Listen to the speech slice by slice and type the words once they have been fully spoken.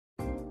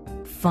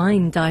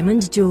fine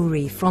diamond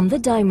jewellery from the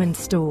Diamond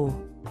Store.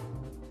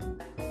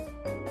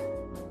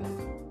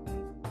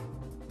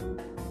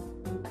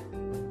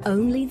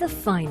 Only the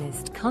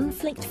finest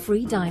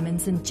conflict-free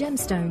diamonds and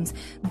gemstones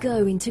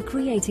go into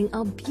creating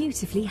our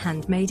beautifully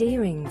handmade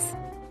earrings.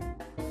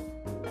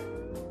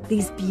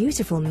 These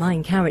beautiful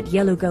 9-carat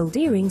yellow gold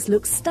earrings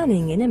look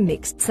stunning in a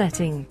mixed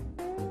setting.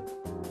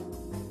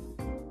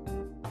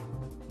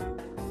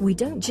 We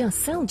don't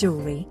just sell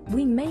jewellery,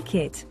 we make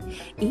it.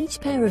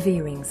 Each pair of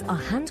earrings are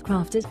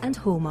handcrafted and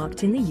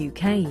hallmarked in the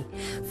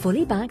UK,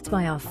 fully backed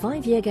by our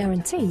 5-year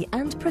guarantee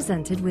and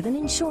presented with an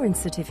insurance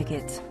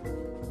certificate.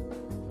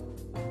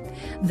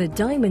 The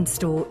Diamond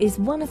Store is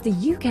one of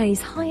the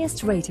UK's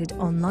highest rated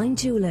online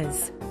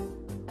jewellers.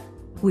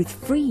 With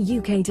free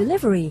UK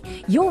delivery,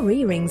 your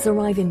earrings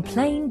arrive in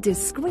plain,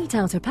 discreet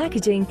outer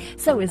packaging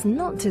so as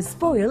not to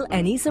spoil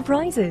any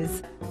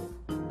surprises.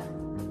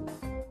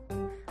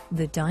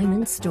 The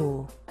Diamond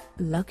Store.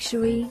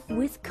 Luxury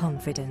with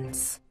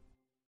confidence.